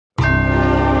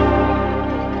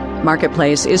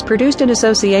Marketplace is produced in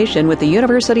association with the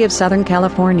University of Southern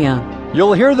California.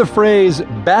 You'll hear the phrase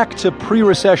back to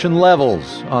pre-recession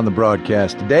levels on the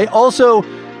broadcast today. Also,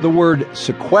 the word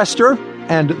sequester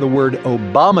and the word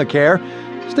Obamacare.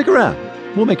 Stick around.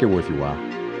 We'll make it worth your while.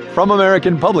 From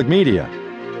American Public Media,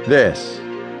 this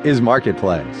is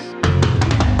Marketplace.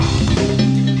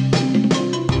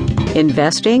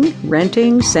 Investing,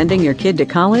 renting, sending your kid to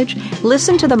college?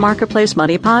 Listen to the Marketplace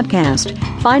Money Podcast.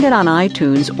 Find it on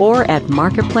iTunes or at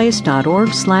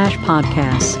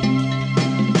marketplace.org/podcasts.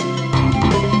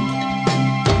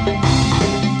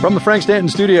 From the Frank Stanton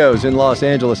Studios in Los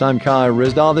Angeles, I'm Kai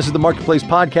Ryssdal. This is the Marketplace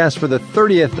Podcast for the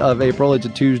 30th of April. It's a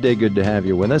Tuesday. Good to have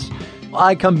you with us.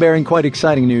 I come bearing quite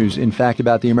exciting news, in fact,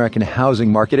 about the American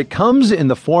housing market. It comes in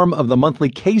the form of the monthly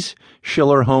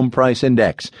Case-Shiller Home Price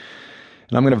Index.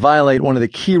 And I'm going to violate one of the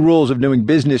key rules of doing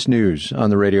business news on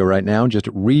the radio right now and just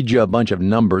read you a bunch of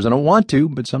numbers. I don't want to,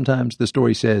 but sometimes the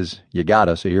story says you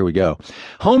gotta, so here we go.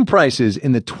 Home prices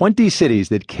in the 20 cities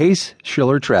that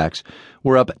Case-Shiller tracks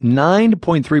were up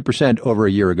 9.3% over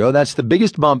a year ago. That's the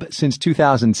biggest bump since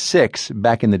 2006,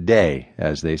 back in the day,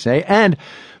 as they say. And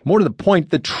more to the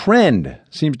point, the trend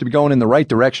seems to be going in the right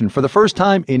direction. For the first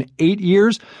time in 8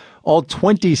 years, all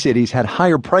 20 cities had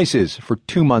higher prices for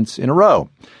 2 months in a row.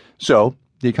 So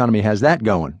the economy has that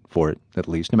going for it, at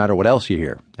least, no matter what else you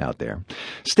hear out there.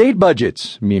 State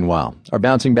budgets, meanwhile, are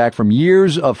bouncing back from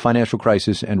years of financial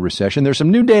crisis and recession. There's some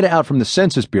new data out from the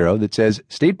Census Bureau that says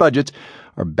state budgets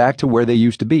are back to where they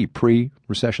used to be,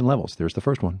 pre-recession levels. There's the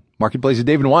first one. Marketplace's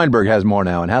David Weinberg has more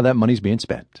now on how that money's being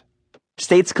spent.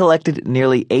 States collected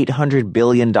nearly $800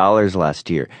 billion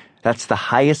last year. That's the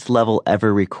highest level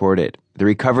ever recorded. The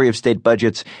recovery of state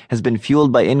budgets has been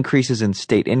fueled by increases in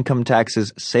state income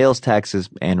taxes, sales taxes,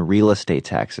 and real estate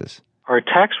taxes. Our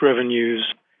tax revenues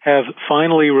have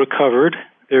finally recovered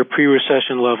their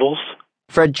pre-recession levels.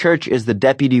 Fred Church is the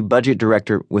Deputy Budget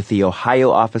Director with the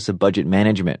Ohio Office of Budget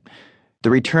Management.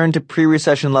 The return to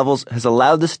pre-recession levels has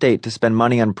allowed the state to spend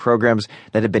money on programs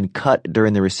that had been cut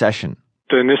during the recession.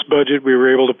 In this budget, we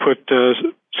were able to put a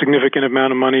significant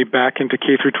amount of money back into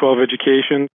K-12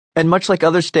 education. And much like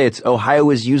other states, Ohio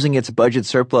is using its budget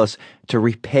surplus to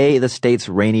repay the state's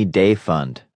rainy day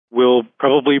fund. We'll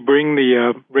probably bring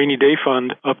the rainy day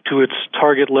fund up to its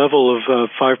target level of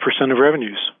 5% of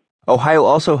revenues. Ohio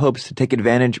also hopes to take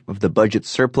advantage of the budget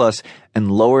surplus and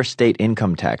lower state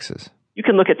income taxes. You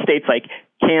can look at states like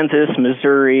Kansas,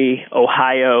 Missouri,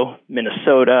 Ohio,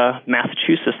 Minnesota,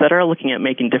 Massachusetts that are looking at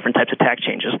making different types of tax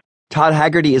changes. Todd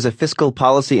Haggerty is a fiscal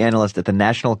policy analyst at the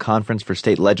National Conference for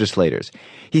State Legislators.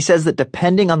 He says that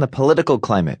depending on the political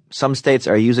climate, some states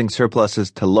are using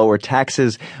surpluses to lower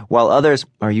taxes, while others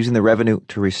are using the revenue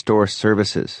to restore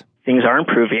services. Things are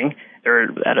improving.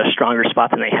 They're at a stronger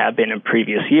spot than they have been in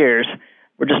previous years.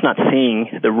 We're just not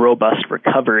seeing the robust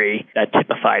recovery that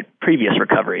typified previous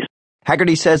recoveries.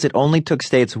 Haggerty says it only took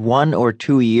states 1 or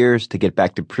 2 years to get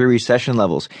back to pre-recession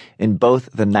levels in both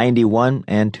the 91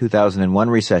 and 2001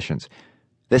 recessions.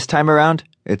 This time around,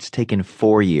 it's taken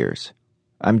 4 years.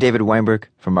 I'm David Weinberg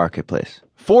from Marketplace.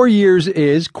 4 years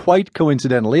is, quite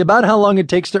coincidentally, about how long it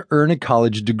takes to earn a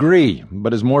college degree.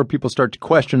 But as more people start to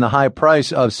question the high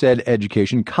price of said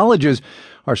education, colleges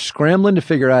are scrambling to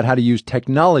figure out how to use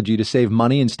technology to save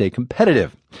money and stay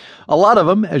competitive. A lot of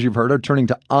them, as you've heard, are turning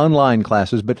to online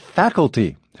classes, but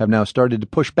faculty have now started to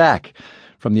push back.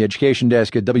 From the education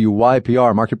desk at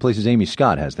WYPR, Marketplace's Amy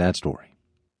Scott has that story.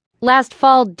 Last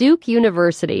fall, Duke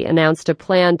University announced a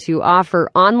plan to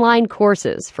offer online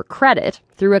courses for credit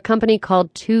through a company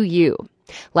called 2U.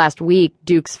 Last week,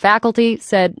 Duke's faculty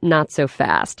said not so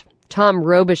fast. Tom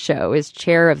Robichaux is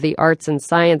chair of the Arts and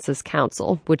Sciences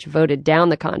Council, which voted down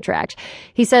the contract.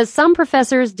 He says some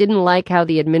professors didn't like how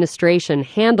the administration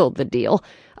handled the deal.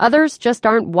 Others just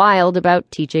aren't wild about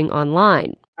teaching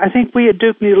online. I think we at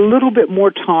Duke need a little bit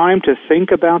more time to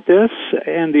think about this,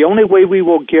 and the only way we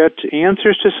will get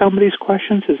answers to some of these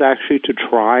questions is actually to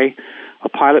try a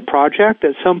pilot project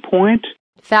at some point.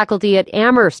 Faculty at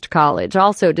Amherst College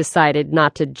also decided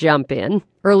not to jump in.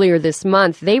 Earlier this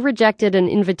month, they rejected an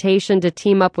invitation to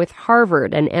team up with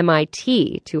Harvard and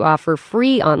MIT to offer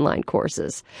free online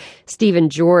courses. Stephen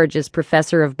George is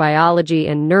professor of biology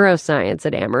and neuroscience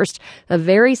at Amherst, a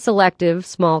very selective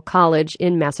small college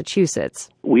in Massachusetts.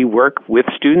 We work with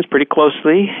students pretty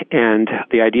closely, and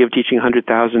the idea of teaching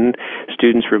 100,000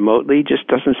 students remotely just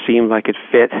doesn't seem like it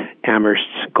fit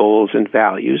Amherst's goals and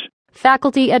values.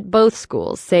 Faculty at both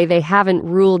schools say they haven't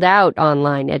ruled out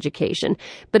online education,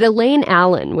 but Elaine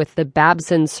Allen with the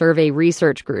Babson Survey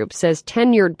Research Group says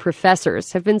tenured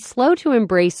professors have been slow to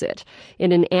embrace it.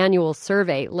 In an annual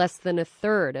survey, less than a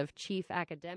third of chief academic